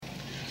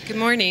Good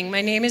morning.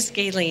 My name is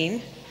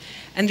Gayleen,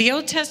 and the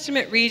Old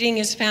Testament reading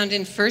is found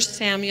in 1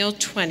 Samuel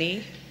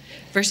 20,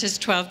 verses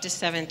 12 to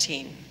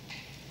 17.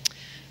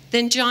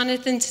 Then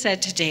Jonathan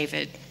said to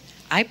David,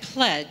 I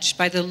pledge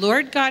by the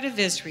Lord God of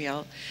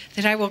Israel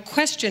that I will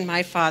question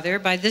my father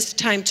by this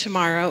time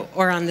tomorrow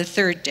or on the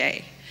third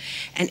day.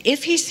 And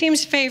if he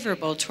seems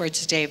favorable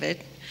towards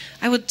David,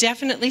 I will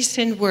definitely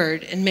send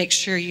word and make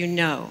sure you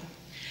know.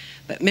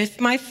 But if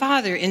my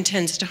father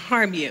intends to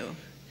harm you,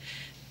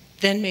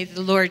 then may the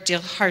Lord deal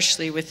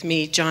harshly with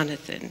me,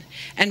 Jonathan.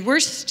 And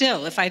worse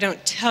still, if I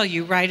don't tell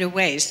you right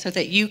away so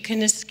that you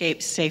can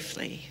escape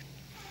safely.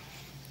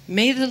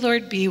 May the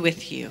Lord be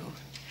with you,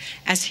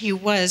 as he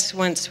was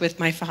once with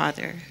my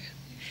father.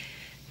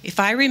 If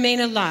I remain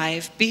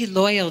alive, be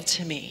loyal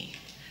to me.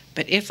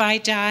 But if I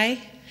die,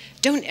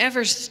 don't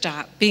ever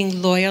stop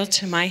being loyal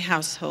to my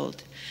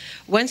household.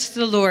 Once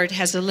the Lord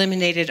has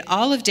eliminated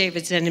all of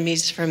David's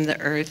enemies from the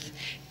earth,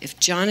 if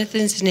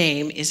Jonathan's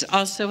name is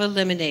also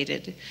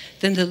eliminated,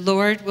 then the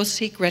Lord will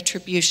seek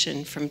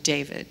retribution from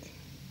David.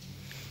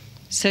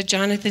 So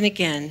Jonathan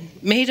again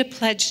made a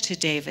pledge to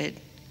David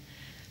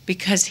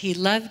because he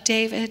loved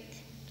David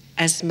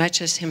as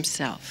much as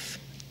himself.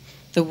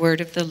 The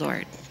word of the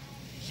Lord.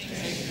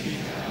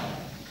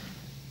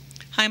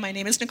 Hi, my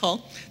name is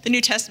Nicole. The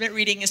New Testament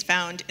reading is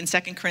found in 2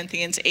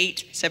 Corinthians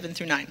 8, 7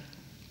 through 9.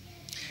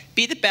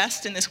 Be the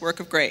best in this work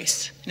of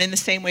grace, and in the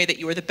same way that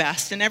you are the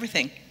best in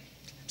everything,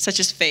 such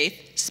as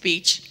faith,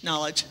 speech,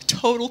 knowledge,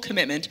 total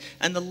commitment,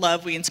 and the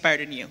love we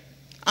inspired in you.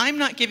 I'm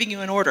not giving you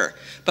an order,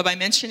 but by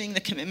mentioning the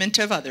commitment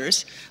of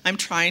others, I'm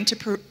trying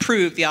to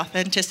prove the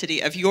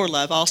authenticity of your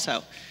love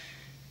also.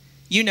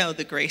 You know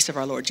the grace of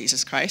our Lord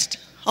Jesus Christ.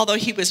 Although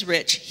he was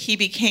rich, he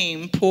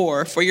became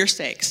poor for your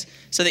sakes,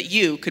 so that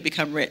you could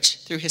become rich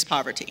through his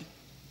poverty.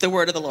 The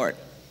word of the Lord.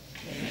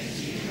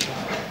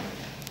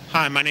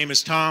 Hi, my name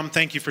is Tom.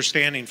 Thank you for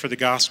standing for the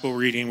gospel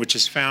reading, which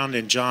is found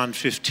in John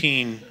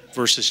 15,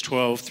 verses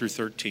 12 through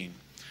 13.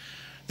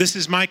 This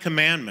is my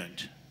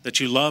commandment,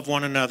 that you love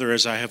one another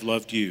as I have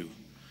loved you.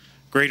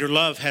 Greater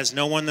love has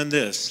no one than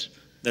this,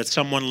 that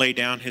someone lay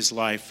down his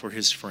life for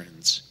his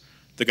friends.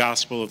 The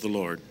gospel of the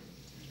Lord.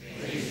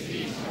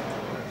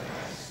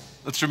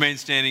 Let's remain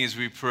standing as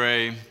we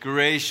pray.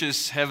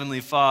 Gracious Heavenly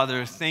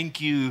Father, thank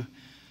you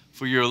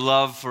for your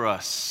love for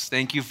us.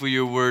 Thank you for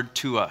your word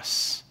to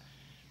us.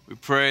 We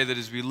pray that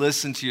as we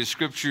listen to your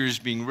scriptures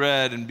being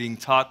read and being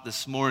taught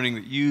this morning,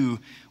 that you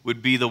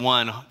would be the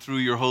one through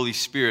your Holy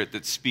Spirit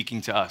that's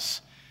speaking to us.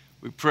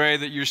 We pray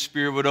that your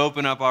Spirit would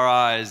open up our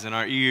eyes and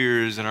our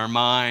ears and our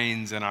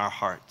minds and our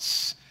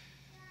hearts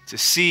to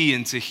see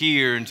and to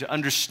hear and to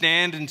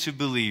understand and to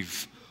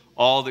believe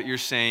all that you're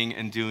saying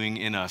and doing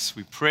in us.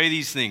 We pray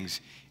these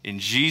things in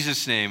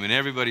Jesus' name. And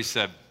everybody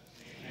said,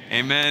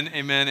 amen,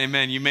 amen,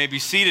 amen. You may be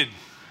seated.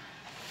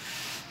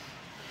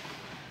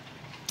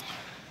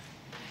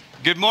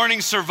 Good morning,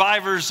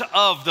 survivors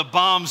of the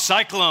bomb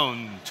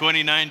cyclone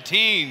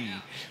 2019.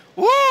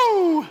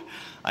 Woo!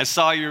 I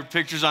saw your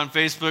pictures on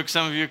Facebook.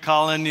 Some of you,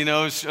 Colin,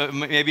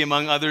 maybe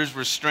among others,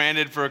 were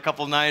stranded for a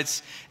couple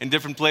nights in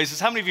different places.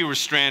 How many of you were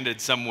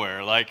stranded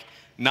somewhere, like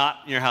not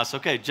in your house?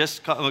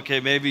 Okay,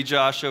 maybe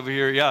Josh over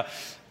here. Yeah.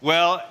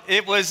 Well,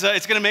 it's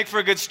going to make for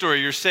a good story.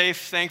 You're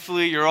safe,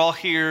 thankfully. You're all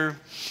here.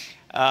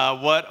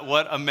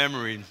 What a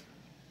memory.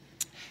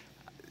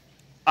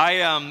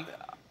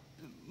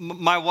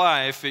 My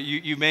wife,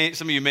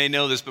 some of you may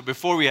know this, but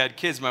before we had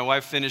kids, my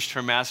wife finished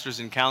her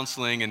master's in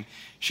counseling, and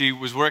she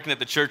was working at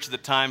the church at the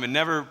time and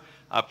never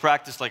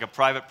practiced like a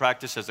private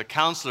practice as a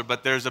counselor,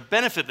 but there's a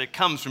benefit that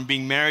comes from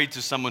being married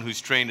to someone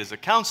who's trained as a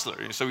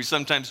counselor. So we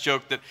sometimes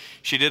joke that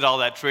she did all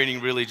that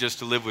training really just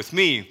to live with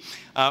me.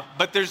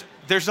 But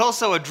there's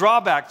also a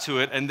drawback to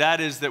it, and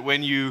that is that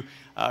when you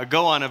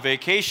go on a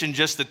vacation,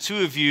 just the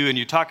two of you, and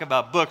you talk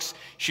about books,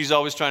 she's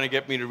always trying to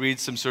get me to read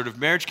some sort of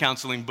marriage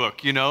counseling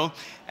book,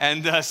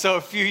 And so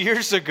a few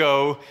years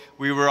ago,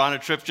 we were on a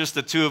trip, just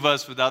the two of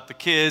us without the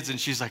kids, and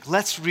she's like,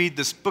 let's read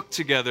this book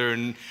together,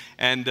 and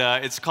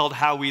it's called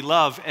How We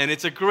Love, and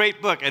it's a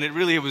great book, and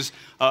it was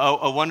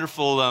a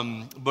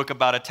wonderful book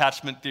about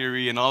attachment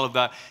theory and all of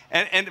that.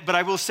 But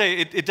I will say,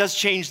 it does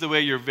change the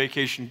way your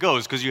vacation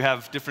goes, because you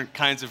have different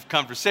kinds of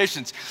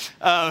conversations.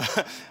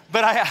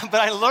 But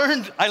I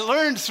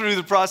learned through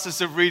the process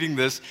of reading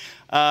this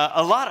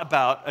a lot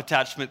about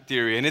attachment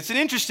theory. And it's an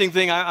interesting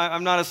thing.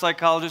 I'm not a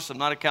psychologist, I'm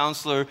not a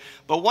counselor,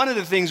 but one of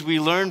the things we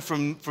learn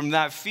from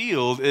that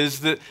field is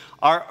that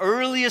our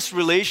earliest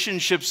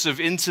relationships of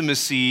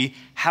intimacy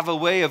have a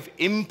way of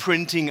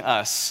imprinting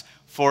us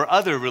for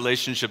other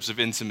relationships of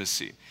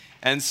intimacy.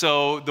 And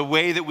so the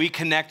way that we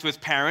connect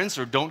with parents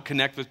or don't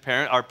connect with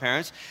our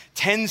parents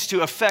tends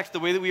to affect the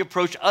way that we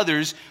approach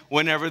others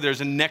whenever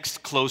there's a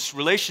next close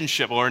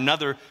relationship or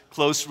another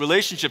close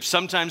relationship.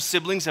 Sometimes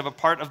siblings have a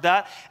part of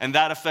that, and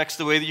that affects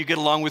the way that you get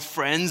along with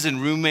friends and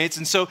roommates.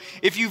 And so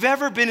if you've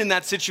ever been in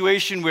that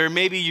situation where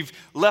maybe you've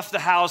left the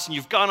house and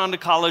you've gone on to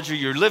college, or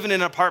you're living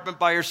in an apartment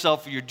by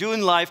yourself, or you're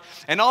doing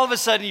life, and all of a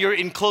sudden you're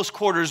in close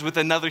quarters with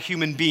another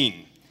human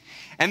being,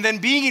 And then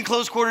being in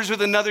close quarters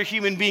with another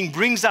human being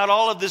brings out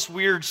all of this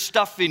weird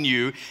stuff in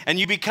you, and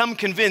you become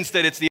convinced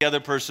that it's the other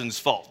person's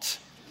fault.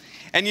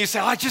 And you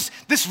say,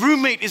 this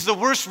roommate is the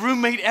worst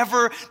roommate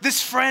ever.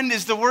 This friend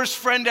is the worst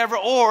friend ever.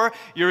 Or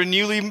you're a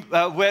newly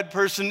wed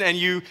person and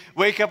you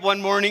wake up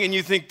one morning and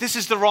you think, this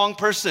is the wrong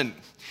person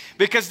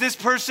because this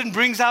person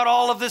brings out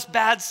all of this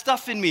bad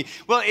stuff in me.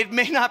 Well, it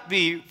may not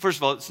be, first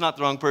of all, it's not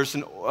the wrong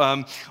person.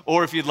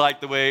 Or if you'd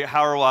like the way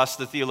Hauerwas,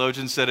 the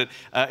theologian, said it,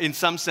 in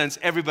some sense,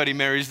 everybody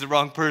marries the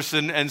wrong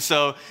person. And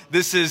so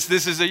this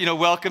is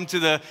welcome to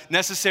the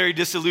necessary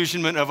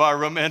disillusionment of our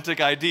romantic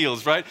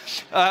ideals, right?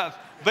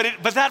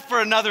 But that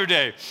for another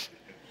day.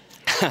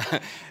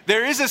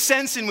 There is a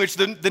sense in which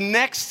the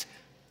next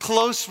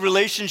close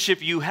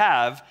relationship you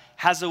have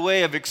has a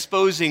way of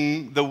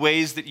exposing the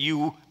ways that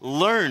you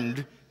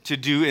learned to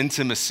do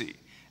intimacy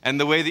and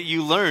the way that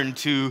you learn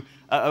to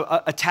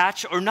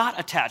attach or not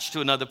attach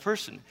to another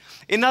person.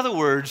 In other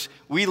words,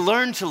 we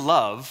learn to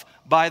love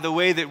by the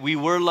way that we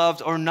were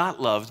loved or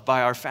not loved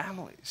by our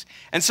families.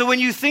 And so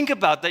when you think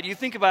about that, you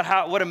think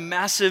about what a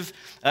massive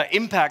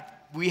impact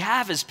we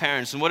have as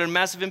parents and what a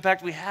massive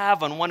impact we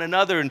have on one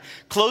another, and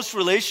close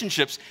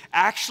relationships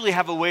actually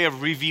have a way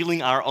of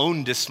revealing our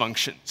own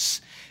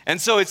dysfunctions.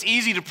 And so it's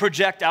easy to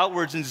project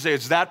outwards and to say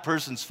it's that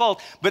person's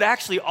fault, but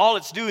actually all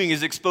it's doing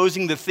is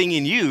exposing the thing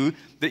in you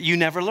that you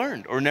never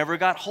learned or never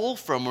got whole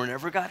from or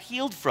never got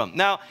healed from.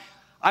 Now,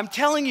 I'm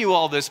telling you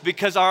all this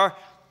because our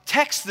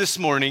text this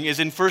morning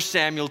is in 1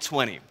 Samuel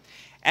 20,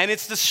 and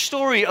it's the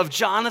story of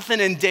Jonathan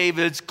and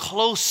David's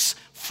close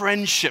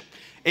friendship,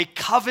 a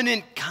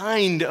covenant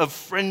kind of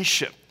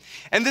friendship.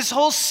 And this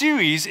whole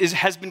series is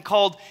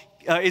called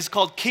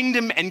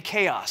Kingdom and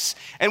Chaos.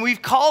 And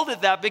we've called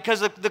it that because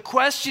the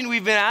question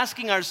we've been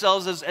asking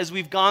ourselves as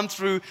we've gone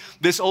through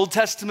this Old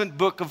Testament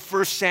book of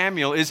 1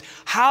 Samuel is,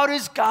 how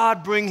does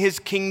God bring his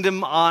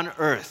kingdom on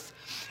earth?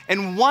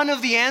 And one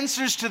of the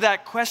answers to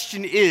that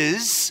question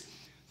is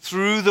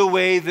through the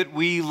way that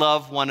we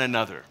love one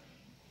another.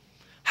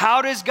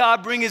 How does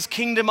God bring his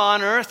kingdom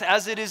on earth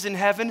as it is in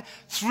heaven?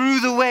 Through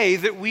the way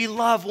that we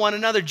love one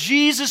another.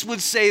 Jesus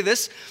would say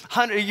this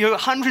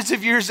hundreds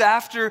of years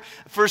after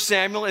 1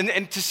 Samuel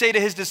and to say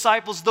to his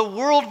disciples, the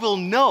world will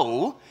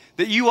know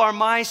that you are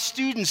my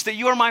students, that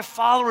you are my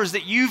followers,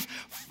 that you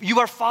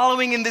are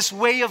following in this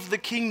way of the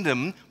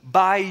kingdom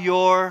by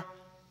your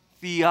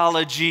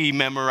theology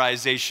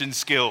memorization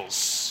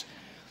skills,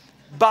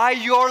 by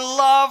your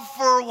love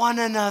for one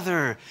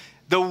another.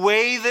 The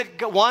way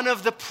that one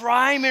of the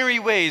primary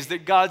ways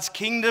that God's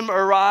kingdom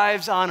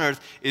arrives on earth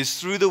is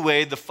through the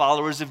way the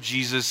followers of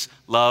Jesus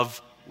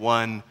love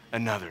one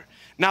another.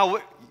 Now,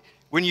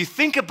 when you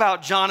think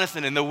about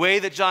Jonathan and the way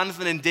that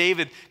Jonathan and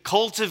David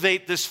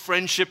cultivate this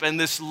friendship and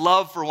this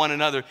love for one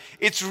another,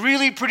 it's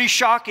really pretty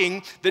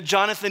shocking that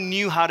Jonathan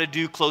knew how to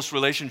do close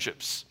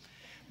relationships.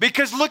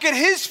 Because look at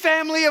his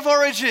family of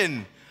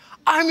origin.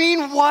 I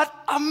mean, what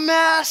a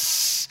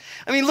mess.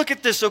 I mean, look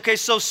at this, okay?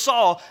 So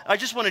Saul, I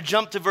just want to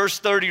jump to verse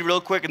 30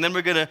 real quick, and then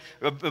we're going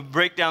to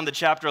break down the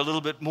chapter a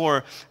little bit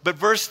more. But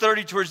verse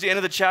 30, towards the end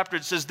of the chapter,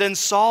 it says, Then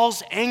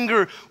Saul's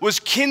anger was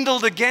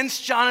kindled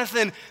against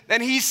Jonathan,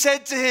 and he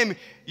said to him,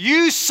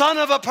 You son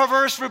of a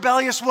perverse,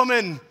 rebellious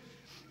woman.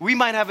 We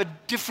might have a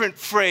different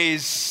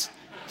phrase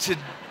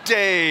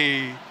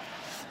today.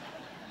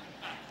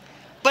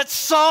 But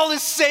Saul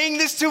is saying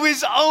this to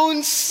his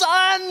own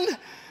son.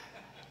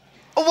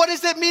 What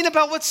does that mean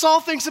about what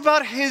Saul thinks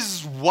about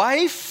his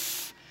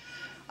wife?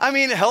 I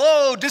mean,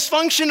 hello,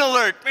 dysfunction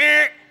alert.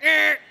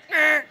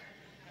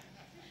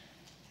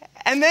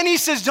 And then he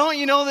says, don't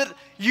you know that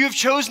you have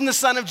chosen the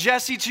son of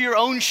Jesse to your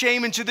own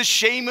shame and to the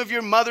shame of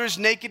your mother's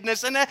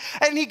nakedness? And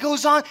he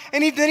goes on,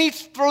 and then he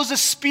throws a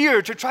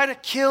spear to try to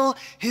kill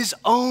his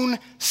own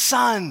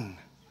son.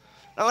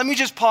 Now let me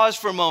just pause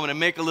for a moment and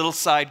make a little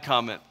side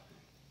comment.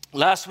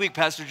 Last week,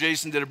 Pastor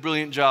Jason did a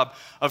brilliant job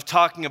of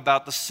talking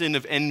about the sin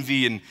of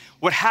envy and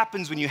what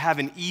happens when you have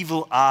an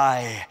evil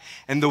eye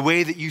and the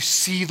way that you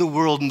see the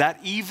world, and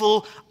that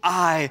evil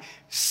eye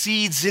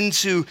seeps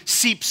into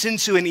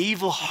an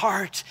evil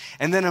heart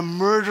and then a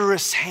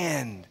murderous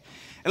hand.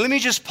 And let me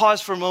just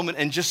pause for a moment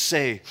and just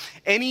say,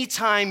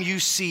 anytime you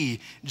see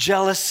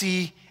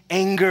jealousy,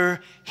 anger,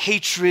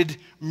 hatred,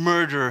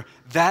 murder,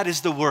 that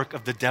is the work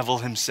of the devil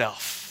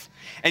himself.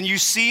 And you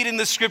see it in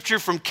the scripture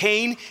from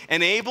Cain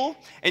and Abel,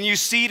 and you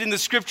see it in the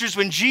scriptures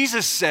when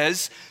Jesus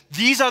says,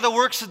 these are the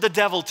works of the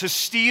devil, to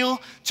steal,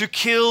 to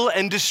kill,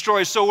 and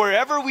destroy. So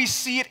wherever we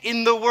see it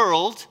in the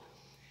world,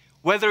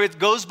 whether it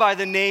goes by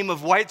the name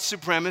of white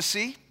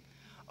supremacy,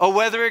 or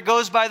whether it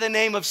goes by the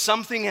name of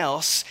something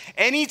else,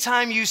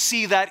 anytime you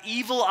see that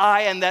evil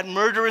eye and that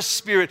murderous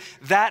spirit,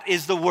 that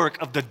is the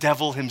work of the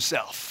devil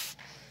himself.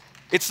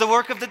 It's the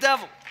work of the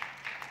devil.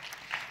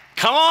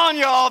 Come on,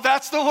 y'all,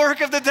 that's the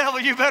work of the devil.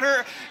 You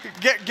better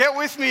get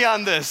with me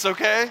on this,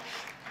 okay?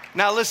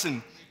 Now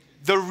listen,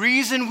 the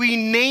reason we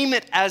name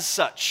it as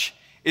such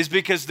is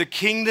because the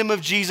kingdom of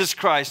Jesus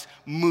Christ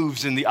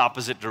moves in the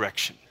opposite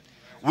direction.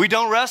 We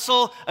don't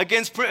wrestle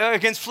against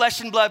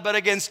flesh and blood, but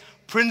against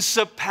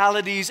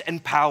principalities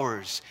and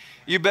powers.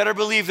 You better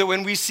believe that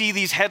when we see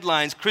these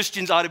headlines,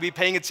 Christians ought to be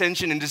paying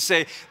attention and to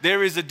say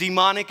there is a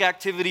demonic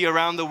activity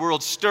around the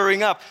world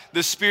stirring up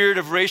the spirit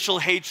of racial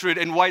hatred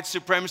and white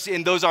supremacy,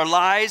 and those are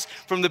lies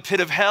from the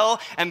pit of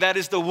hell, and that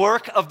is the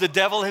work of the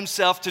devil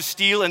himself to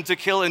steal and to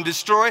kill and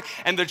destroy,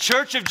 and the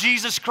Church of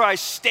Jesus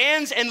Christ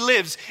stands and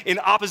lives in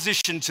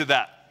opposition to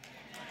that.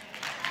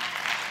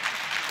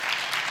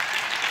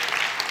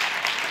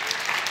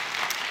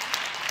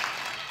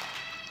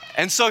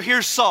 And so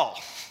here's Saul.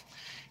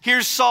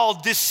 Here's Saul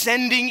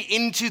descending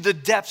into the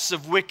depths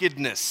of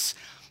wickedness.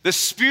 The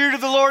Spirit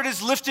of the Lord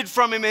is lifted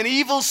from him. An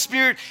evil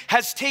spirit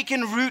has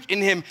taken root in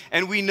him,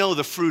 and we know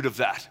the fruit of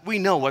that. We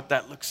know what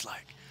that looks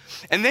like.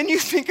 And then you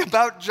think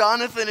about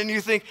Jonathan and you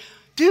think,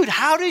 dude,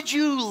 how did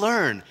you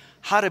learn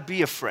how to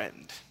be a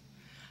friend?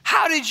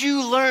 How did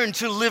you learn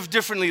to live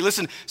differently?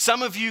 Listen,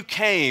 some of you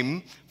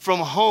came from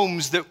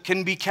homes that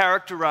can be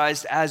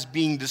characterized as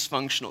being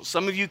dysfunctional.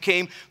 Some of you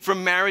came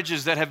from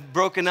marriages that have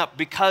broken up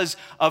because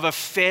of a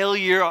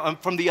failure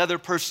from the other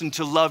person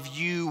to love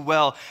you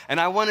well.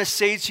 And I want to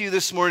say to you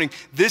this morning,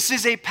 this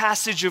is a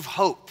passage of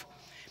hope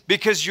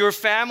because your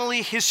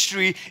family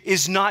history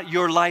is not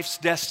your life's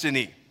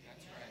destiny.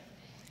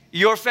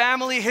 Your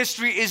family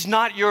history is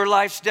not your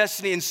life's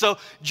destiny. And so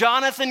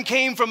Jonathan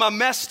came from a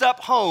messed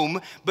up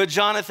home, but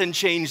Jonathan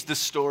changed the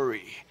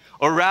story.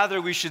 Or rather,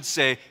 we should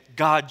say,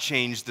 God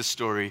changed the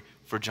story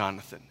for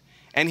Jonathan.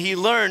 And he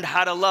learned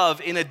how to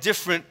love in a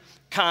different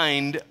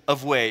kind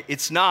of way.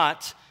 It's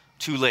not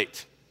too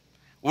late.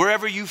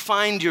 Wherever you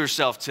find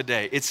yourself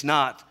today, it's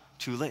not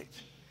too late.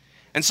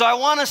 And so I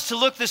want us to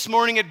look this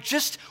morning at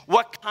just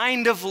what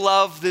kind of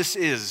love this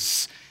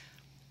is.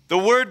 The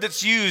word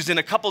that's used in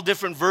a couple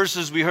different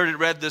verses, we heard it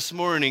read this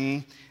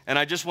morning, and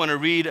I just want to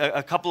read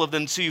a couple of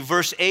them to you.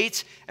 Verse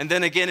 8, and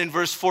then again in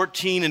verse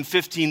 14 and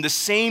 15, the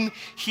same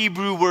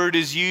Hebrew word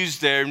is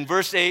used there. In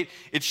verse 8,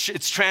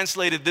 it's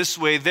translated this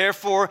way,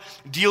 therefore,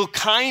 deal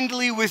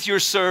kindly with your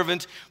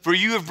servant, for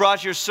you have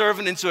brought your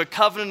servant into a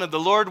covenant of the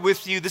Lord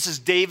with you. This is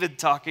David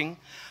talking.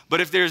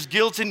 But if there's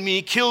guilt in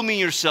me, kill me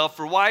yourself,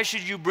 for why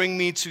should you bring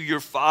me to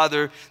your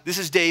father? This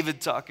is David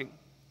talking.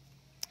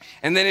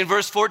 And then in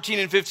verse 14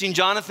 and 15,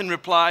 Jonathan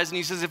replies, and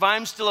he says, if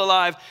I'm still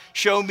alive,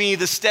 show me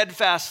the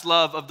steadfast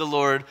love of the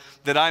Lord,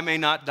 that I may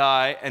not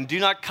die, and do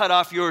not cut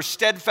off your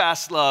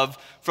steadfast love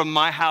from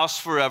my house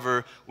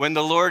forever, when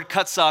the Lord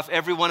cuts off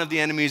every one of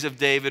the enemies of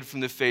David from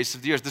the face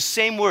of the earth. The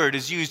same word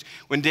is used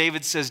when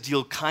David says,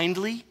 deal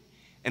kindly,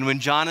 and when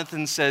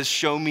Jonathan says,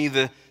 show me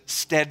the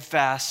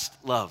steadfast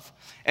love.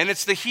 And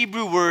it's the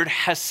Hebrew word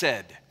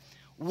hesed.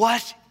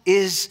 What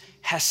is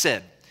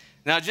hesed?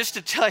 Now, just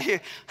to tell you,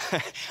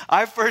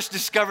 I first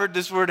discovered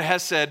this word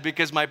hesed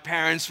because my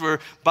parents were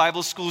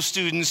Bible school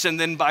students and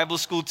then Bible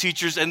school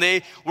teachers, and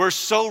they were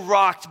so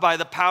rocked by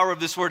the power of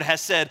this word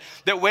hesed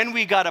that when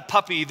we got a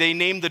puppy, they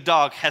named the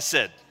dog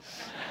Hesed.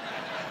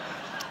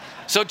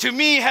 So to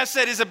me,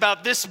 hesed is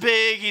about this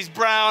big, he's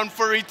brown,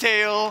 furry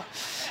tail.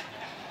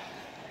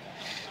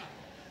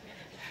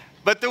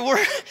 But the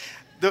word,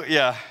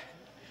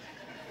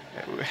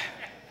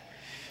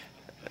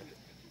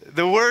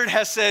 the word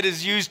hesed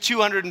is used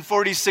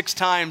 246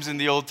 times in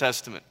the Old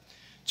Testament.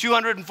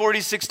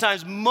 246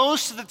 times.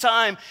 Most of the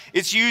time,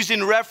 it's used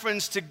in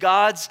reference to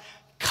God's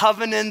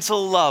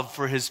covenantal love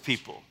for his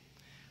people.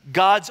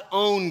 God's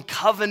own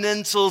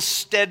covenantal,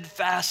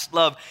 steadfast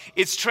love.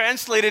 It's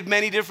translated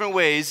many different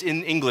ways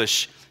in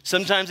English.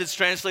 Sometimes it's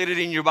translated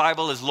in your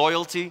Bible as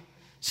loyalty,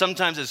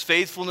 sometimes as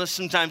faithfulness,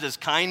 sometimes as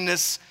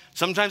kindness,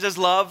 sometimes as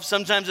love,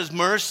 sometimes as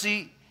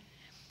mercy.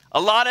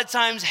 A lot of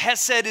times,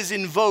 hesed is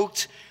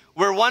invoked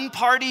where one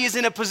party is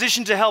in a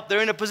position to help,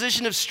 they're in a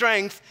position of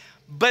strength,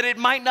 but it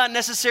might not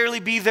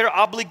necessarily be their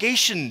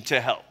obligation to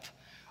help.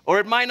 Or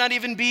it might not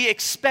even be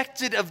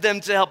expected of them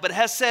to help. But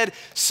hesed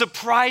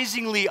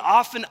surprisingly,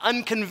 often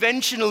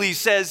unconventionally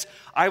says,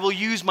 I will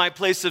use my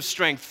place of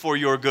strength for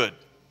your good.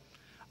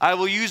 I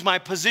will use my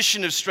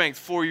position of strength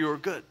for your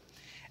good.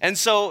 And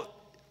so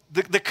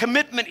the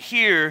commitment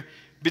here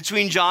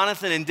between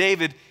Jonathan and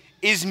David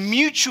is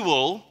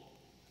mutual,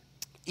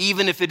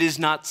 even if it is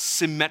not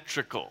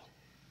symmetrical.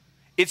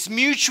 It's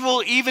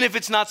mutual even if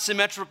it's not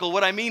symmetrical.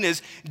 What I mean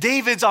is,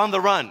 David's on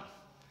the run.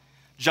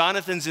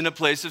 Jonathan's in a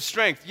place of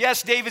strength.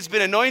 Yes, David's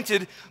been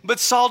anointed, but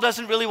Saul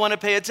doesn't really want to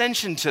pay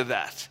attention to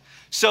that.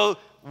 So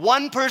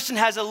one person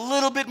has a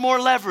little bit more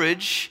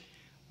leverage,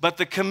 but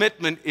the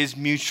commitment is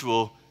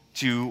mutual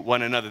to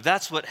one another.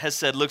 That's what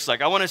hesed looks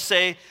like. I want to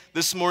say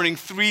this morning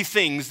 3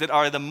 things that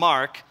are the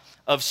mark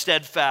of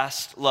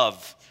steadfast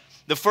love.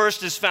 The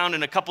first is found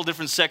in a couple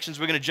different sections.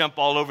 We're going to jump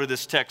all over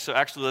this text. So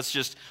actually, let's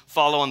just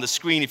follow on the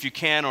screen if you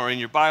can or in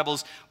your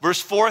Bibles. Verse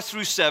 4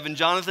 through 7,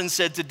 Jonathan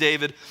said to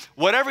David,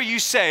 whatever you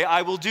say,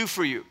 I will do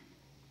for you.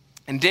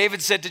 And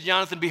David said to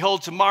Jonathan,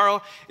 behold,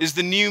 tomorrow is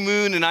the new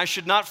moon, and I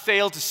should not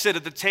fail to sit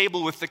at the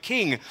table with the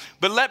king.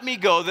 But let me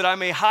go that I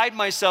may hide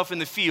myself in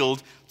the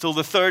field till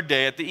the 3rd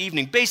day at the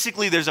evening.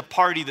 Basically, there's a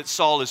party that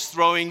Saul is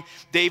throwing.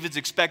 David's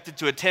expected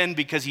to attend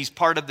because he's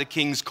part of the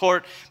king's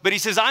court. But he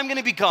says, I'm going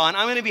to be gone.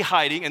 I'm going to be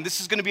hiding, and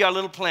this is going to be our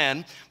little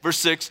plan. Verse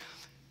 6,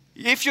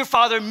 If your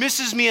father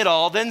misses me at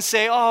all, then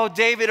say, oh,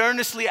 David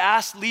earnestly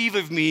asked leave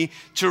of me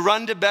to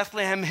run to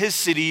Bethlehem, his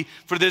city,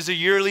 for there's a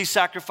yearly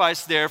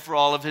sacrifice there for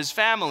all of his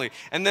family.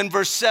 And then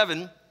verse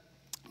 7,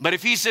 but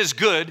if he says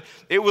good,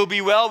 it will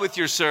be well with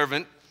your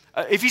servant.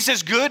 If he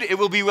says good, it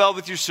will be well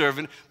with your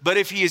servant. But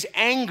if he is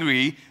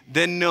angry,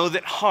 then know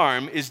that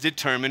harm is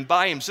determined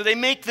by him. So they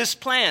make this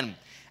plan.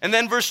 And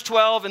then verse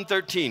 12 and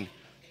 13.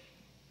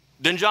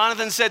 Then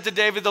Jonathan said to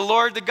David, the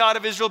Lord, the God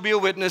of Israel, be a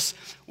witness.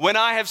 When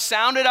I have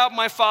sounded out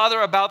my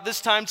father about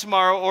this time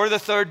tomorrow or the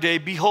third day,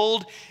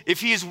 behold,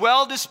 if he is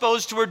well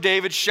disposed toward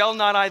David, shall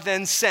not I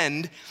then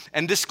send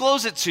and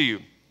disclose it to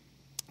you?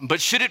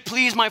 But should it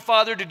please my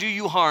father to do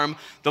you harm,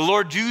 the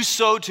Lord do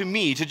so to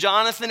me, to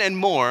Jonathan and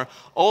more,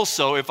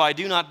 also if I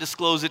do not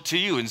disclose it to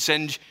you and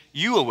send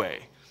you away,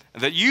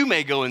 that you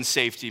may go in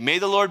safety. May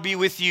the Lord be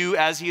with you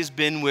as he has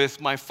been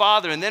with my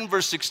father. And then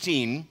verse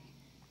 16,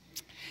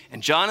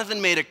 and Jonathan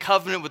made a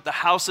covenant with the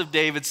house of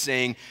David,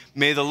 saying,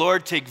 may the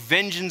Lord take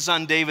vengeance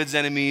on David's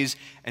enemies.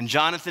 And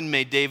Jonathan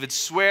made David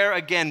swear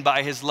again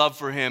by his love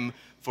for him,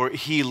 for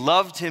he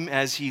loved him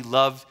as he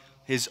loved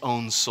his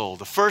own soul.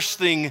 The first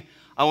thing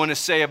I want to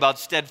say about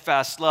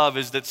steadfast love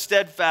is that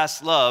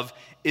steadfast love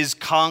is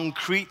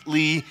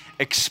concretely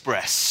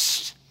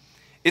expressed.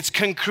 It's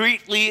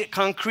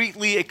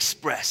concretely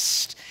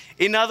expressed.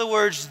 In other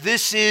words,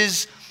 this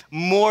is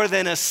more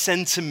than a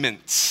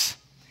sentiment.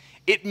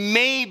 It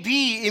may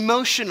be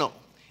emotional.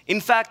 In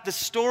fact, the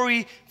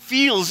story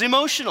feels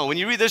emotional. When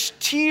you read, there's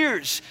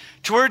tears.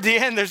 Toward the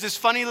end, there's this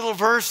funny little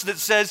verse that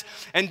says,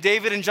 and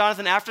David and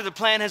Jonathan, after the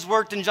plan has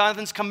worked and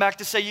Jonathan's come back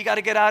to say, you got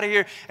to get out of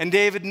here, and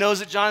David knows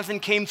that Jonathan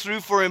came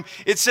through for him,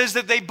 it says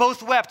that they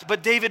both wept,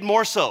 but David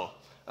more so.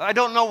 I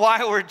don't know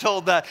why we're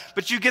told that,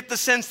 but you get the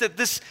sense that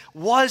this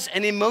was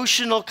an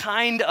emotional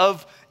kind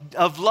of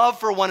love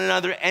for one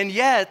another, and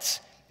yet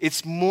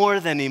it's more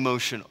than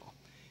emotional.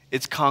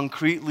 It's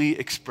concretely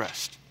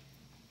expressed.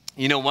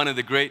 You know, one of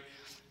the great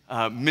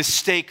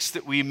mistakes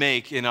that we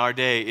make in our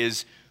day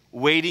is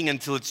waiting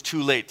until it's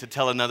too late to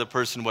tell another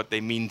person what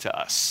they mean to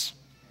us.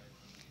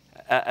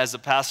 As a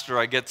pastor,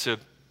 I get to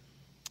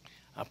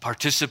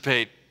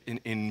participate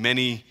in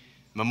many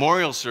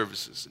memorial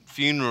services and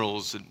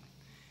funerals,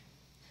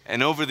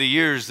 and over the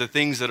years, the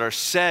things that are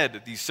said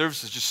at these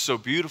services are just so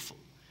beautiful.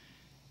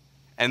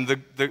 And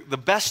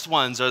the best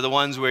ones are the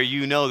ones where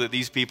you know that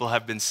these people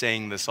have been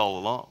saying this all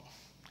along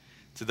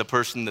to the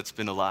person that's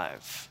been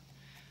alive.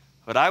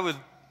 But I would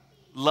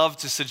love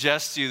to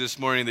suggest to you this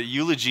morning that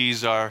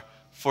eulogies are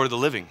for the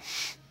living.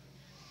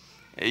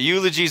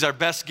 Eulogies are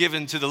best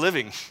given to the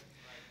living.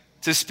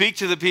 To speak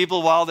to the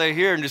people while they're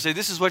here and to say,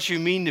 this is what you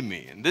mean to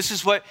me, and this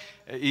is what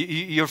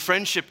your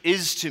friendship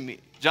is to me.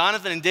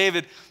 Jonathan and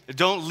David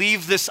don't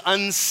leave this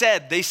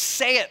unsaid. They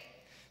say it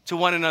to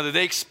one another.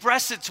 They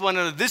express it to one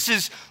another. This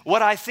is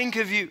what I think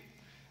of you.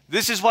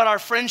 This is what our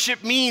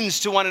friendship means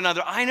to one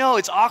another. I know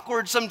it's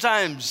awkward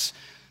sometimes.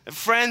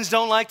 Friends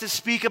don't like to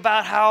speak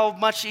about how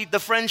much the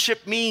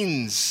friendship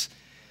means.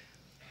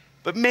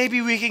 But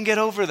maybe we can get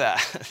over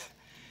that.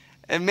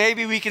 And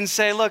maybe we can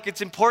say, look,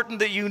 it's important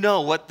that you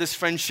know what this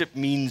friendship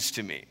means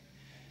to me.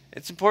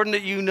 It's important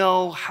that you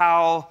know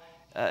how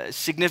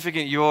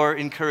significant your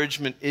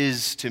encouragement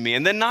is to me.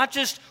 And then not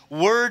just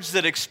words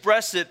that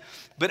express it,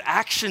 but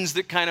actions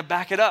that kind of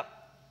back it up.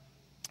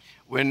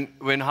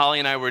 When Holly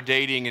and I were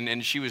dating,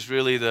 and she was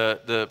really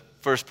the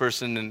first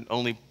person and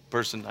only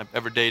person I've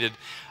ever dated,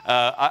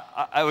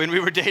 when we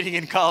were dating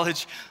in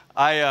college,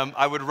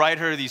 I would write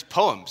her these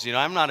poems. You know,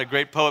 I'm not a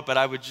great poet, but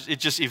it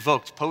just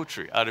evoked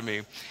poetry out of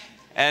me.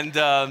 And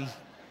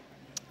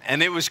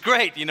it was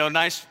great, you know,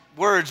 nice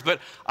words. But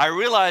I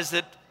realized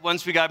that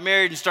once we got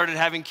married and started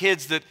having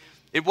kids, that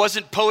it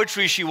wasn't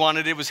poetry she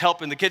wanted, it was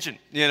help in the kitchen,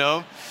 you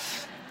know.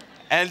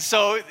 And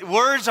so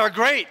words are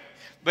great,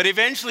 but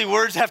eventually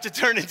words have to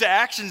turn into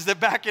actions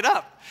that back it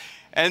up.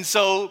 And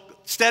so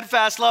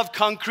steadfast love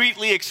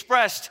concretely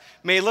expressed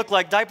may look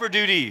like diaper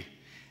duty,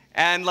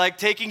 and like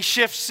taking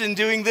shifts and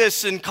doing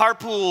this and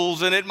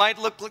carpools, and it might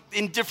look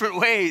in different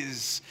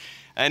ways.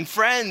 And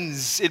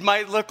friends, it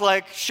might look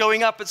like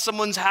showing up at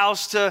someone's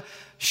house to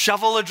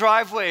shovel a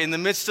driveway in the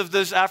midst of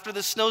this, after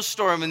the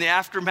snowstorm, in the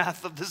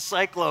aftermath of the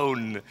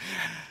cyclone.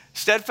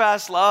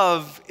 Steadfast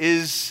love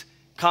is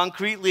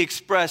concretely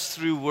expressed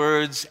through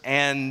words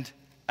and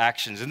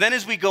actions. And then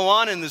as we go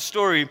on in the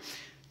story,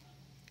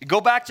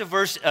 go back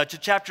to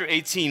chapter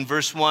 18,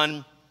 verse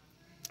 1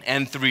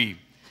 and 3.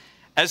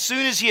 As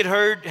soon as he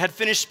had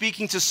finished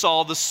speaking to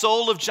Saul, the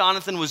soul of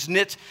Jonathan was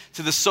knit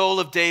to the soul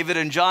of David,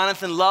 and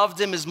Jonathan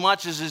loved him as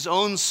much as his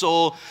own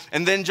soul.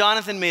 And then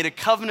Jonathan made a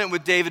covenant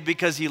with David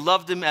because he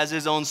loved him as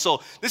his own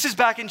soul. This is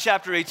back in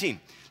chapter 18.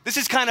 This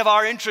is kind of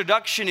our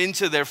introduction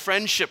into their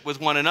friendship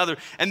with one another.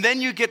 And then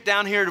you get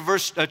down here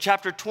to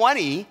chapter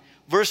 20,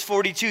 verse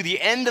 42, the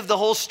end of the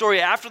whole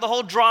story. After the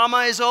whole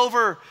drama is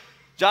over,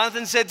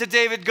 Jonathan said to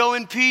David, go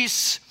in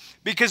peace,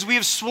 because we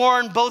have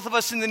sworn, both of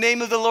us, in the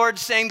name of the Lord,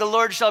 saying, the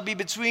Lord shall be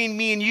between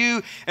me and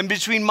you, and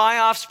between my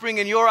offspring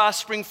and your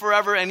offspring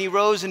forever. And he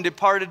rose and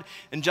departed,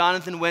 and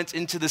Jonathan went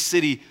into the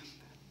city.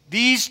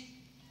 These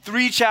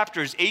 3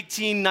 chapters,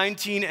 18,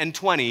 19, and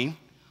 20,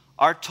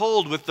 are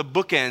told with the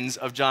bookends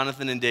of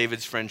Jonathan and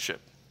David's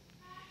friendship.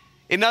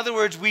 In other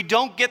words, we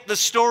don't get the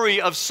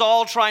story of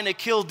Saul trying to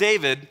kill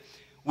David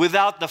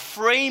without the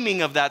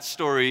framing of that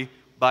story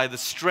by the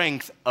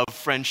strength of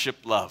friendship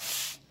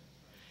love.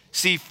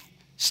 See,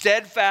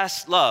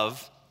 steadfast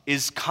love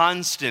is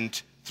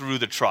constant through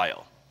the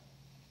trial.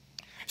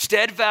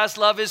 Steadfast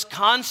love is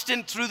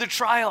constant through the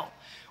trial.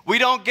 We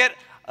don't get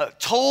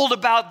told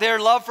about their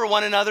love for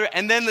one another,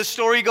 and then the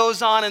story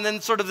goes on, and then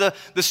sort of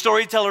the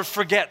storyteller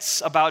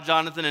forgets about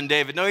Jonathan and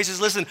David. No, he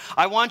says, listen,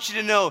 I want you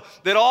to know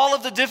that all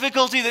of the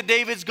difficulty that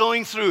David's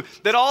going through,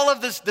 that all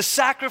of the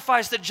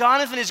sacrifice that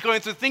Jonathan is going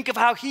through, think of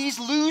how he's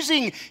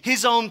losing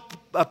his own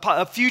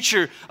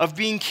future of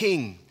being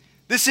king.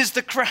 This is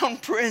the crown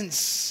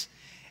prince.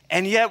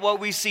 And yet what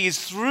we see is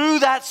through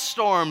that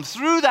storm,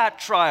 through that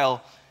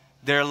trial,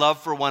 their love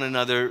for one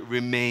another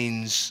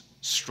remains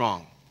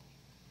strong.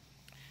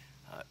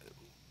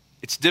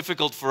 It's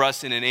difficult for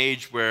us in an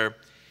age where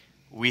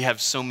we have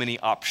so many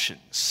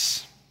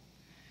options.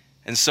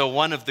 And so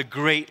one of the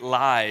great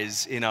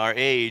lies in our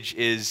age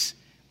is,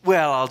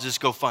 well, I'll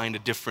just go find a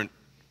different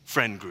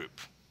friend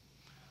group.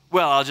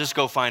 Well, I'll just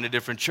go find a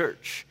different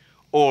church.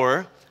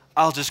 Or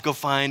I'll just go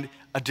find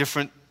a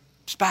different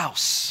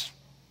spouse.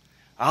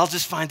 I'll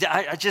just find,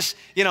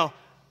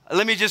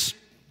 let me just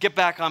get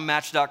back on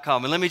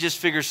Match.com and let me just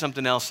figure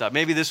something else out.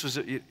 Maybe this was,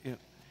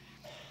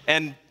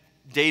 and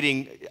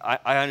dating,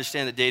 I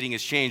understand that dating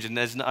has changed, and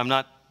I'm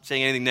not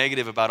saying anything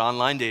negative about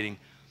online dating.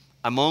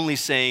 I'm only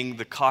saying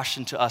the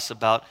caution to us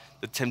about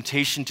the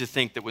temptation to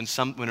think that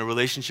when a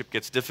relationship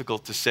gets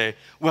difficult to say,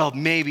 well,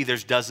 maybe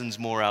there's dozens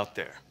more out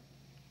there.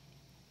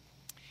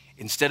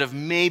 Instead of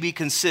maybe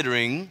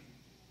considering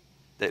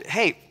that,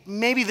 hey,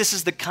 maybe this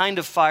is the kind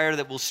of fire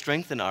that will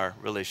strengthen our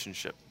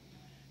relationship.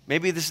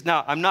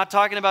 Now, I'm not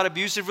talking about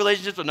abusive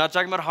relationships. I'm not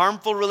talking about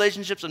harmful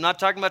relationships. I'm not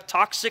talking about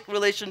toxic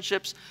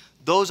relationships.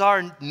 Those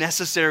are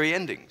necessary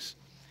endings.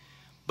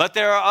 But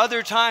there are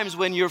other times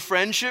when your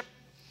friendship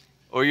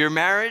or your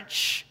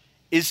marriage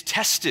is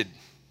tested.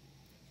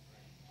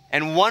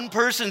 And one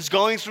person's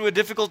going through a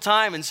difficult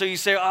time. And so you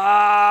say,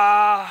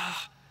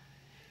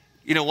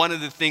 one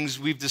of the things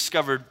we've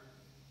discovered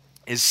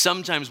is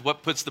sometimes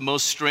what puts the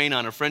most strain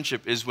on a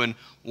friendship is when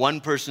one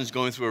person's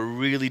going through a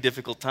really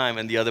difficult time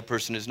and the other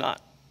person is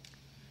not.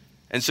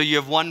 And so you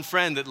have one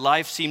friend that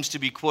life seems to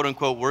be quote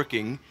unquote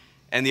working,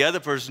 and the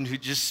other person who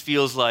just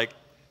feels like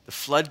the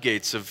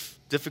floodgates of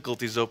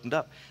difficulties opened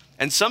up.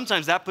 And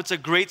sometimes that puts a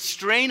great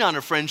strain on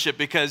a friendship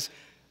because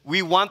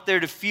we want there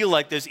to feel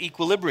like there's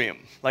equilibrium,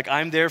 like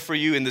I'm there for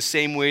you in the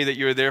same way that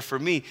you're there for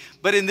me.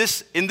 But in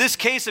this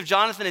case of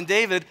Jonathan and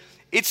David,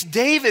 it's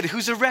David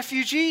who's a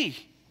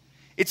refugee.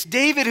 It's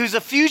David who's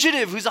a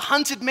fugitive, who's a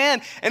hunted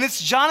man, and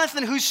it's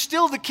Jonathan who's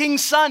still the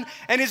king's son,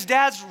 and his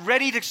dad's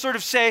ready to sort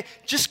of say,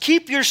 just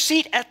keep your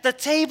seat at the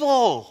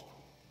table,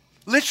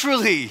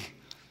 literally.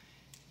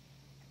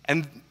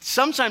 And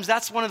sometimes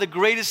that's one of the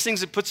greatest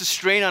things that puts a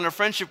strain on a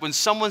friendship when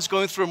someone's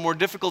going through a more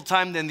difficult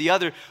time than the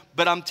other.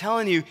 But I'm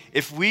telling you,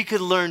 if we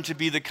could learn to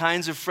be the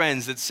kinds of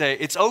friends that say,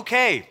 it's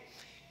okay.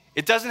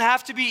 It doesn't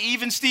have to be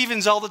even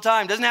Stevens all the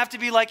time. It doesn't have to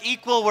be like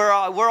equal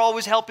where we're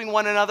always helping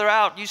one another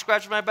out. You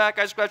scratch my back,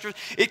 I scratch yours.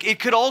 It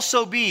could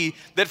also be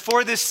that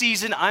for this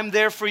season, I'm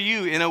there for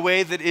you in a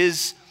way that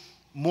is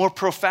more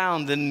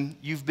profound than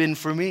you've been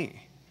for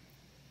me.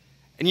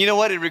 And you know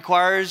what? It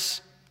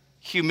requires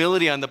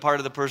humility on the part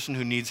of the person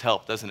who needs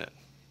help, doesn't it?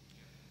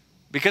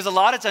 Because a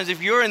lot of times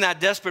if you're in that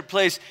desperate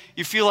place,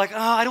 you feel like,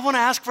 I don't want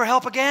to ask for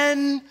help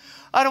again.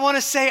 I don't want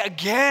to say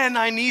again,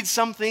 I need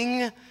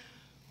something.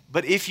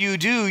 But if you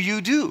do,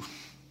 you do.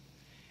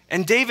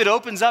 And David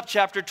opens up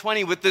chapter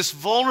 20 with this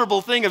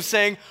vulnerable thing of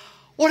saying,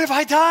 what have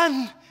I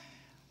done?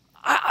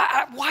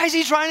 Why is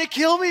he trying to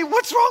kill me?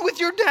 What's wrong with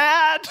your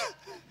dad?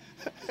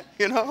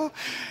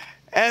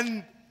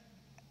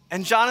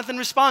 And Jonathan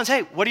responds,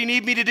 hey, what do you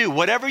need me to do?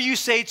 Whatever you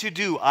say to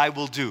do, I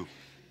will do.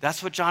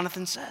 That's what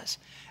Jonathan says.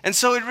 And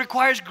so it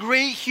requires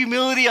great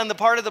humility on the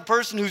part of the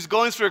person who's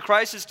going through a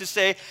crisis to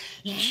say,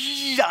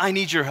 I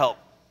need your help.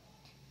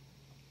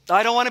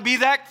 I don't want to be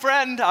that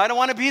friend. I don't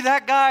want to be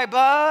that guy,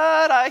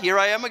 but here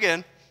I am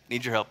again.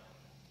 Need your help.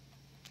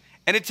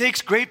 And it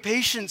takes great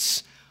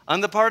patience on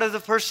the part of the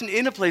person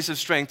in a place of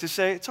strength to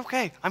say, it's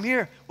okay, I'm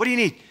here. What do you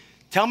need?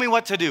 Tell me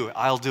what to do.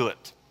 I'll do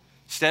it.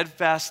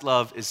 Steadfast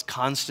love is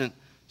constant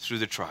through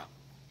the trial.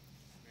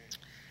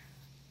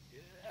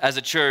 As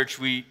a church,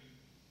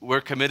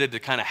 we're committed to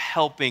kind of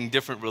helping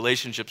different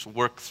relationships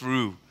work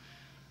through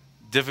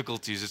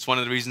difficulties. It's one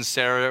of the reasons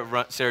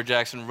Sarah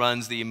Jackson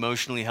runs the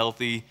Emotionally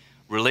Healthy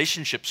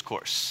Relationships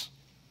course.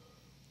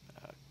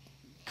 A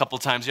couple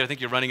times here, I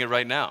think you're running it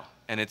right now,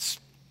 and it's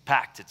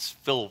packed, it's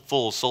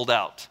full, sold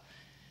out.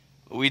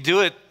 We do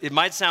it, it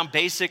might sound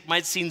basic,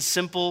 might seem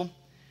simple,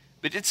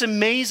 but it's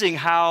amazing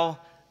how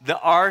the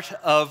art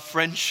of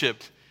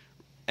friendship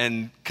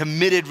and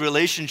committed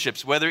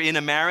relationships, whether in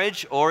a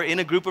marriage or in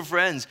a group of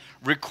friends,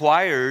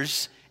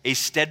 requires a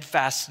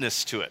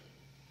steadfastness to it.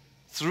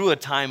 through a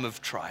time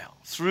of trial,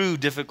 through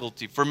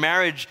difficulty. For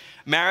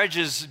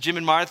marriages, Jim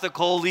and Martha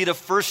Cole lead a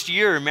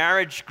first-year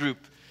marriage group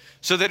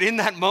so that in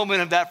that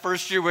moment of that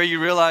first year where you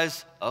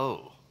realize,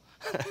 oh,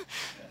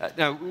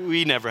 now,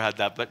 we never had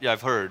that, but yeah,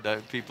 I've heard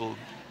people,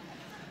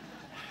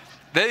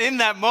 that in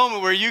that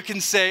moment where you can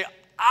say,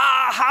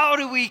 how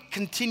do we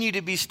continue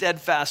to be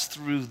steadfast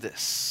through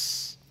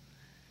this?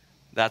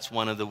 That's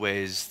one of the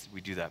ways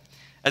we do that.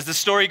 As the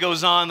story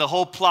goes on, the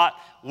whole plot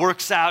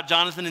works out.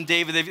 Jonathan and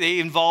David, they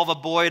involve a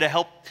boy to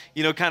help,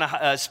 kind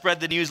of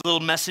spread the news, a little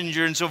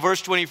messenger. And so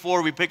verse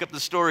 24, we pick up the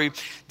story.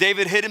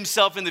 David hid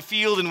himself in the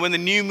field, and when the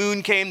new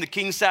moon came, the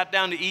king sat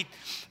down to eat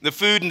the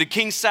food, and the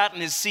king sat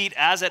in his seat,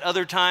 as at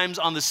other times,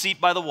 on the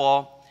seat by the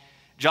wall.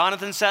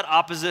 Jonathan sat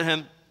opposite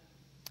him,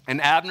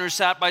 and Abner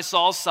sat by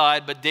Saul's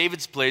side, but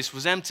David's place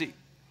was empty.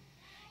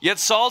 Yet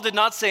Saul did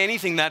not say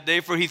anything that day,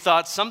 for he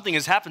thought, something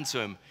has happened to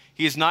him.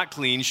 He is not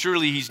clean.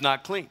 Surely he's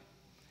not clean.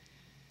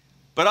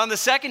 But on the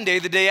second day,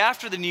 the day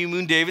after the new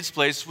moon, David's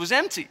place was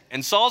empty.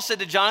 And Saul said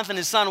to Jonathan,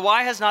 his son,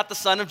 why has not the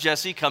son of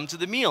Jesse come to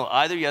the meal,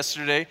 either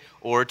yesterday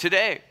or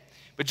today?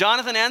 But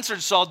Jonathan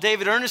answered Saul,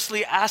 David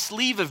earnestly asked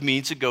leave of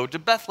me to go to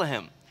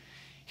Bethlehem.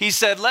 He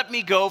said, let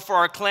me go, for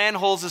our clan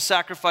holds a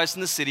sacrifice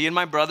in the city, and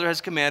my brother has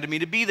commanded me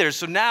to be there.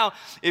 So now,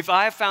 if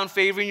I have found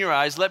favor in your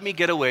eyes, let me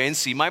get away and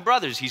see my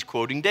brothers. He's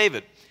quoting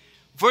David.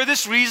 For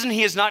this reason,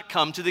 he has not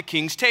come to the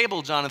king's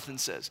table, Jonathan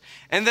says.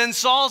 And then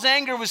Saul's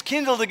anger was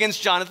kindled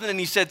against Jonathan, and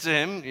he said to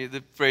him,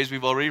 the phrase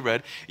we've already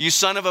read, you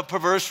son of a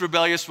perverse,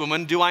 rebellious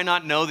woman, do I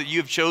not know that you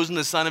have chosen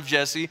the son of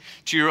Jesse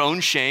to your own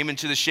shame and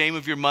to the shame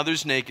of your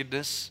mother's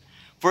nakedness?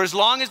 For as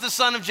long as the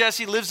son of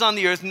Jesse lives on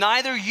the earth,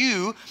 neither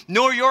you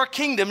nor your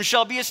kingdom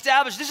shall be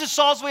established. This is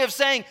Saul's way of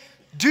saying,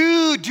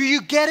 dude, do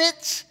you get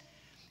it?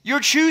 You're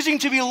choosing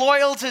to be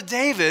loyal to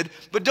David,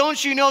 but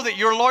don't you know that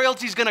your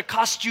loyalty is going to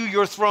cost you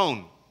your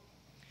throne?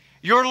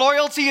 Your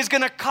loyalty is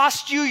going to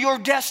cost you your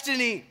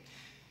destiny.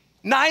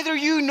 Neither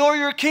you nor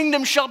your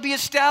kingdom shall be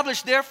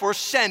established. Therefore,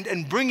 send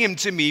and bring him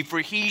to me, for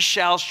he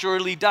shall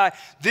surely die.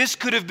 This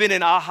could have been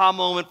an aha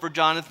moment for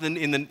Jonathan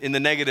in the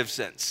negative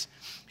sense.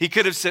 He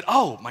could have said,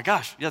 oh my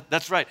gosh, yeah,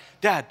 that's right.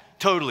 Dad,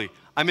 totally,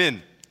 I'm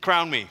in.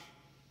 Crown me.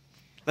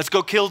 Let's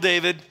go kill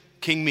David,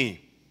 king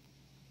me.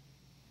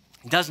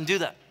 He doesn't do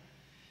that.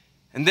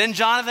 And then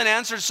Jonathan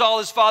answered Saul,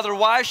 his father,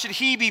 why should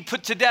he be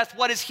put to death?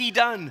 What has he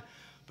done?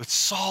 But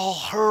Saul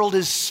hurled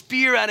his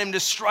spear at him to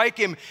strike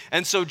him.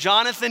 And so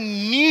Jonathan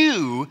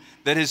knew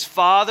that his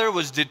father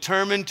was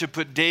determined to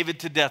put David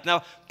to death.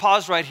 Now,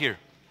 pause right here.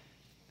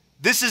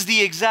 This is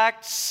the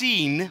exact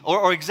scene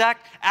or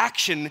exact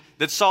action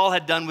that Saul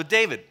had done with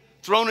David,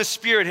 thrown a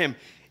spear at him.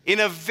 In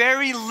a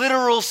very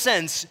literal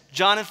sense,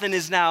 Jonathan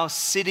is now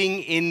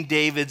sitting in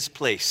David's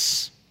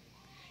place.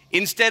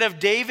 Instead of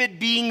David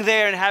being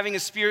there and having a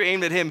spear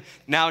aimed at him,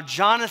 now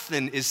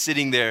Jonathan is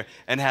sitting there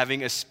and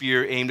having a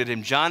spear aimed at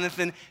him.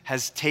 Jonathan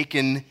has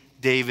taken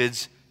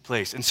David's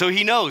place. And so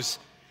he knows.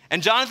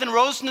 And Jonathan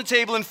rose from the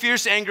table in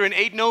fierce anger and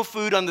ate no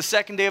food on the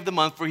second day of the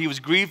month, for he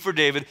was grieved for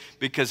David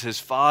because his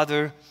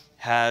father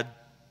had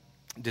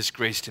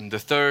disgraced him. The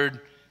third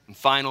and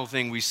final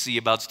thing we see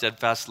about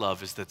steadfast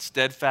love is that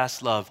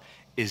steadfast love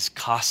is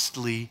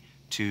costly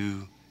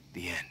to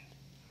the end.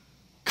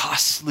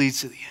 Costly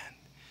to the end.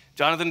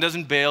 Jonathan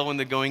doesn't bail when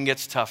the going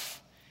gets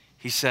tough.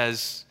 He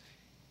says,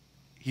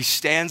 he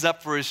stands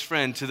up for his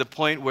friend to the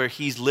point where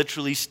he's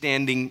literally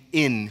standing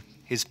in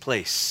his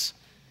place.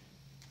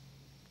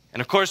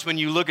 And of course, when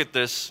you look at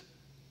this,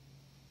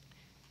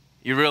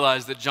 you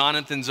realize that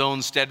Jonathan's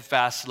own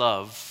steadfast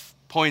love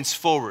points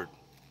forward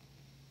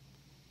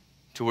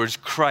towards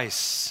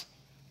Christ's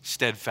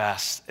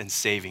steadfast and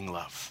saving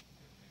love.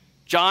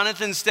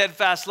 Jonathan's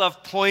steadfast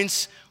love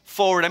points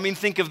forward. I mean,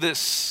 think of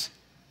this.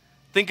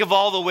 Think of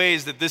all the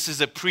ways that this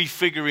is a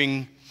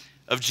prefiguring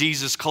of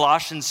Jesus.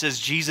 Colossians says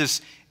Jesus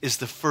is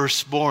the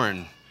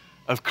firstborn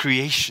of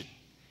creation.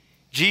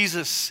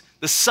 Jesus,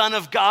 the Son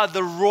of God,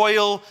 the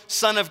royal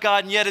Son of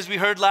God. And yet, as we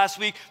heard last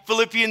week,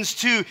 Philippians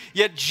 2,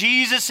 yet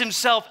Jesus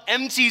himself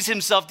empties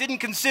himself, didn't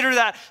consider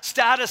that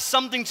status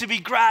something to be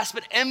grasped,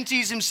 but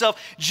empties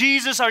himself.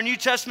 Jesus, our New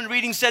Testament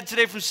reading said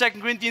today from 2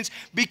 Corinthians,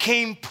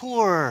 became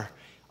poor,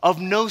 of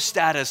no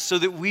status, so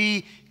that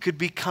we could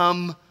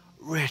become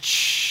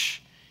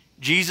rich.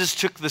 Jesus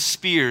took the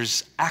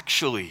spears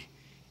actually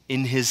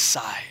in his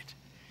side.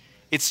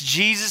 It's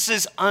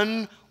Jesus'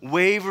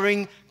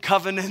 unwavering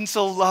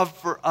covenantal love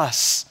for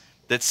us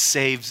that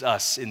saves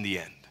us in the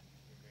end.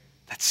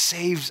 That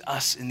saves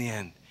us in the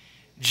end.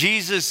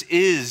 Jesus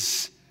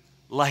is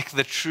like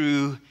the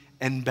true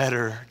and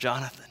better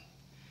Jonathan.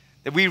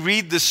 That we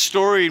read this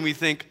story and we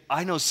think,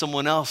 I know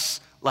someone else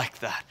like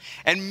that.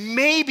 And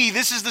maybe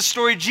this is the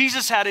story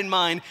Jesus had in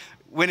mind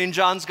when in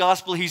John's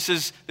gospel he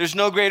says, there's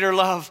no greater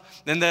love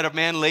than that a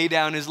man lay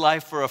down his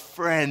life for a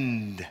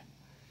friend.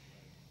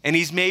 And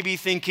he's maybe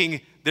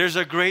thinking, there's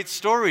a great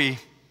story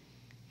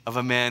of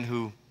a man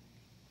who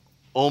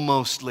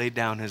almost laid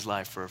down his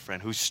life for a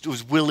friend, who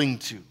was willing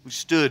to, who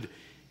stood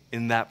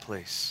in that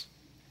place.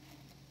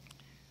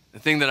 The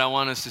thing that I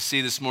want us to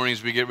see this morning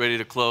as we get ready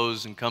to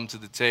close and come to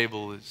the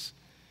table is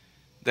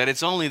that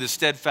it's only the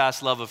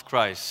steadfast love of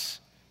Christ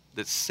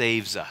that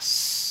saves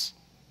us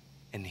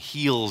and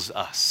heals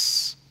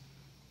us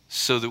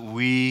so that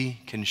we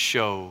can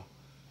show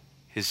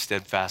his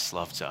steadfast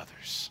love to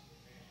others.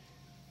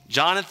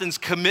 Jonathan's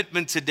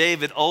commitment to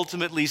David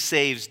ultimately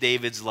saves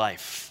David's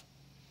life.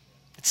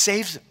 It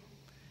saves him.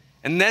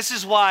 And this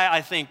is why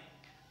I think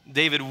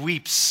David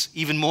weeps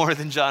even more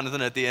than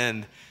Jonathan at the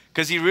end,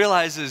 because he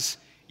realizes,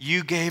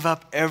 you gave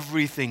up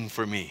everything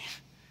for me.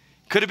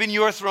 Could have been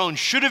your throne,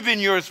 should have been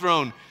your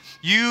throne.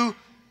 You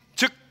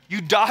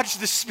dodged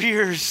the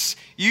spears.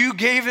 You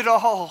gave it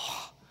all.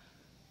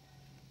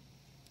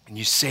 And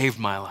you saved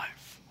my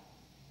life.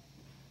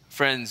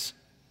 Friends,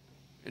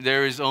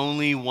 there is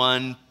only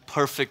one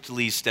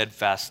perfectly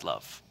steadfast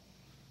love.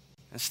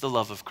 It's the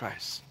love of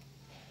Christ.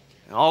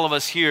 And all of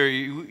us here,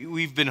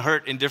 we've been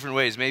hurt in different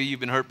ways. Maybe you've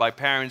been hurt by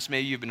parents.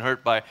 Maybe you've been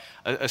hurt by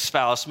a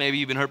spouse. Maybe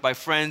you've been hurt by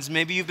friends.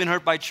 Maybe you've been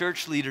hurt by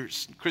church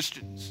leaders,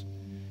 Christians.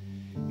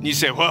 And you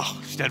say, well,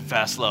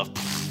 steadfast love.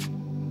 Pff,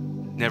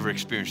 never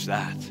experienced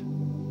that.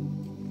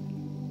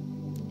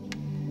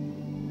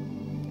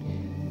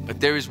 But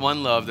there is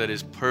one love that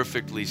is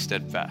perfectly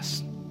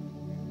steadfast.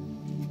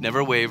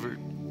 Never wavered.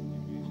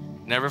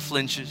 Never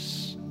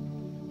flinches.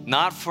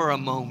 Not for a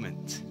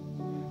moment.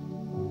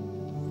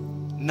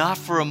 Not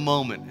for a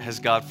moment has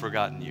God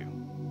forgotten you.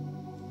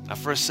 Not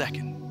for a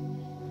second.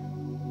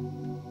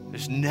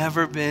 There's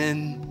never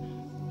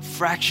been a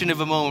fraction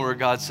of a moment where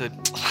God said,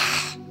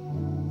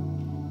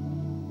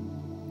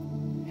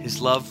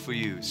 his love for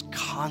you is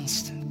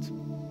constant.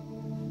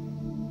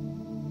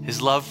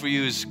 His love for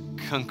you is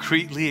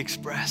concretely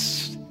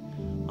expressed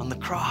on the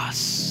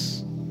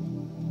cross.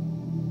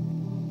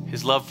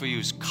 His love for you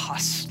is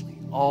costly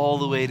all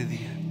the way to the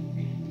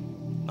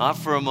end. Not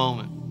for a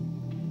moment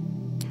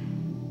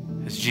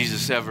has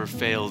Jesus ever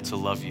failed to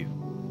love you.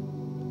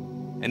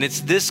 And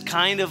it's this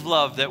kind of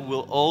love that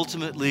will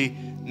ultimately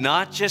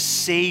not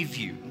just save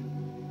you,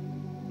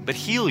 but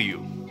heal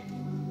you,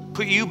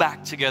 put you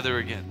back together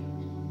again,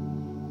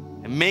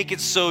 and make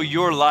it so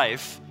your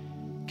life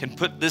can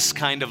put this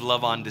kind of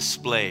love on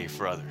display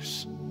for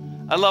others.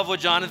 I love what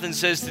Jonathan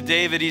says to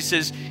David. He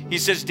says,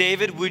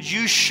 David, would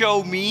you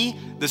show me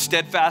the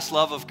steadfast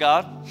love of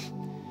God?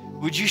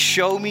 Would you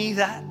show me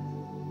that?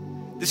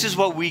 This is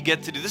what we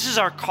get to do. This is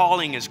our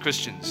calling as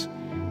Christians.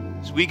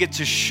 Is we get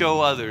to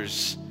show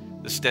others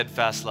the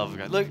steadfast love of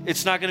God. Look,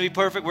 it's not going to be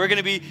perfect. We're going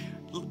to be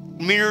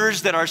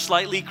mirrors that are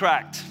slightly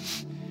cracked,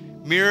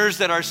 mirrors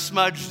that are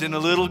smudged and a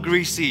little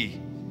greasy.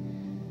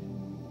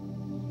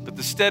 But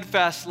the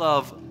steadfast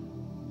love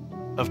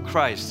of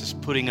Christ is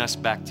putting us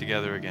back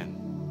together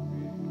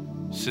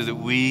again so that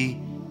we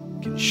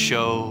can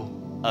show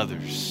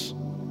others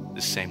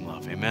the same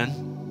love.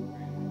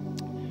 Amen?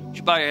 Would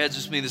you bow your heads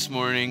with me this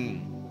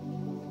morning?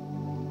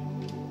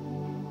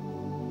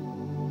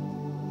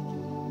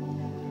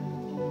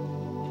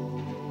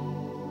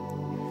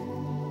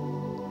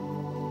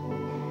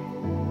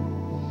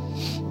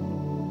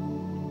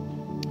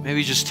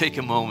 Maybe just take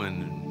a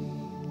moment and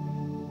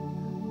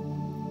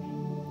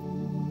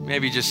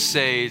maybe just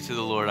say to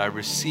the Lord, I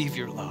receive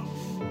your love.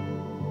 I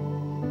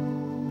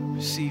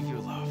receive your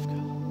love, God.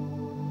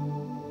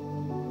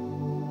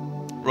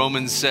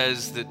 Romans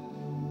says that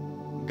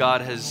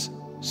God has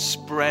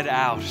spread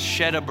out,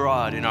 shed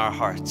abroad in our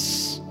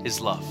hearts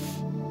his love.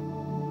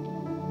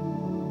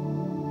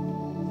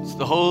 It's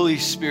the Holy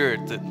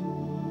Spirit that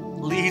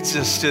leads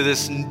us to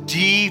this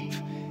deep,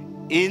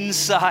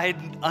 inside,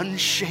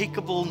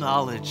 unshakable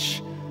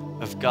knowledge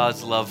of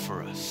God's love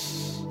for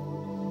us.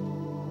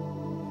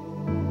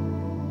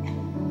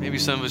 Maybe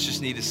some of us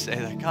just need to say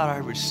that, God, I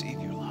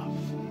receive your love.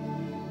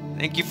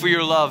 Thank you for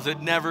your love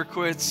that never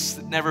quits,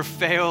 that never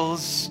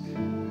fails,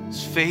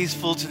 is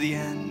faithful to the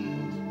end.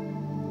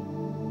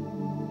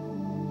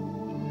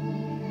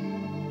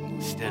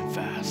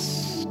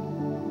 Steadfast.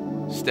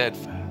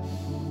 Steadfast.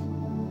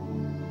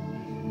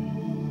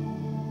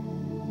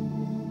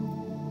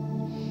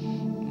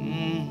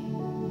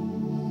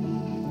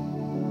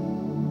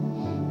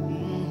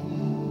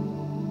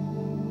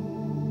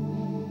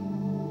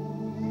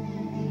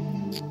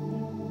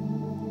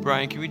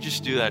 Brian, can we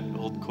just do that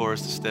old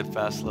chorus, the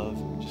steadfast love?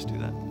 Can we just do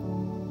that?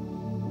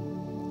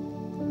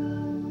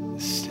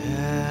 The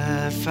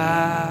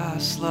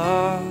steadfast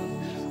love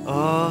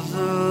of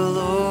the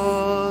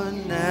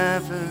Lord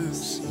never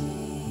ceases.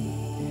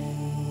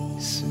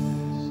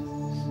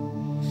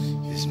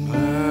 His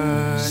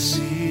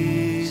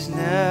mercies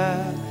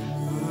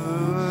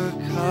never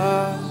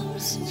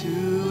comes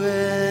to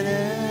an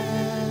end.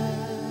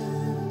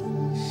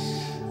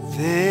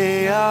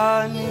 They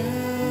are new.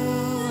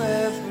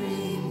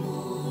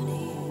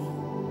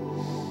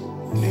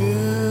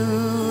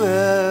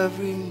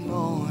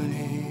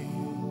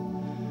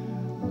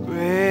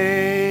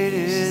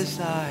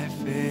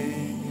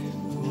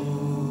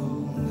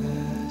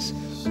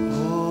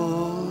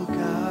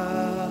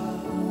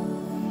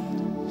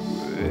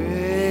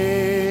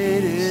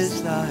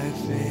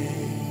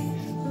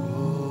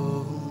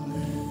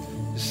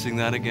 Sing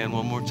that again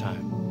one more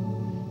time.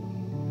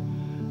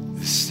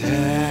 The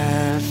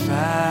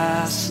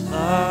steadfast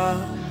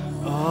love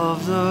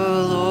of the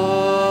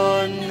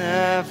Lord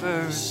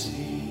never ceases.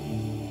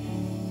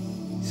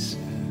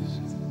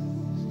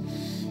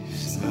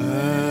 His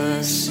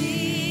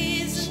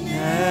mercies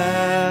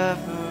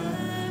never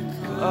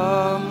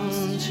come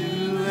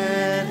to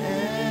an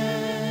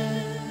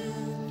end.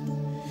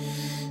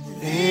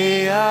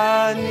 They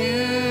are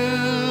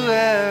new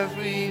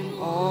every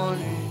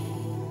morning,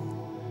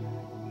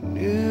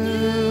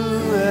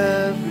 new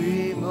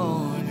every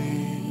morning.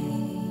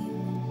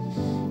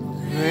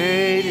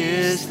 Great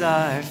is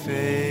thy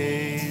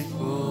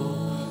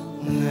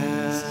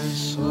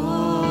faithfulness, O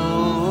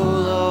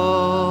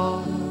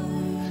Lord.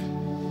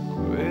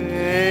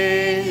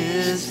 Great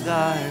is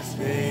thy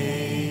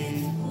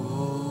faithfulness.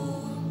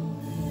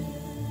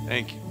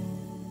 Thank you.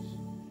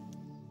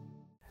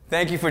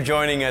 Thank you for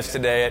joining us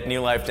today at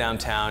New Life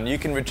Downtown. You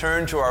can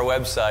return to our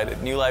website at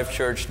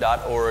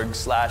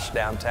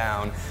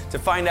newlifechurch.org/downtown to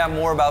find out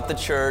more about the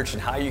church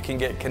and how you can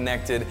get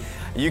connected.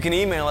 You can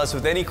email us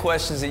with any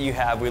questions that you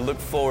have. We look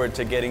forward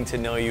to getting to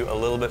know you a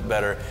little bit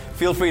better.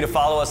 Feel free to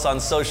follow us on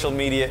social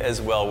media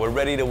as well. We're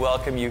ready to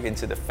welcome you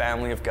into the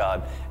family of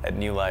God at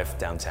New Life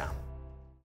Downtown.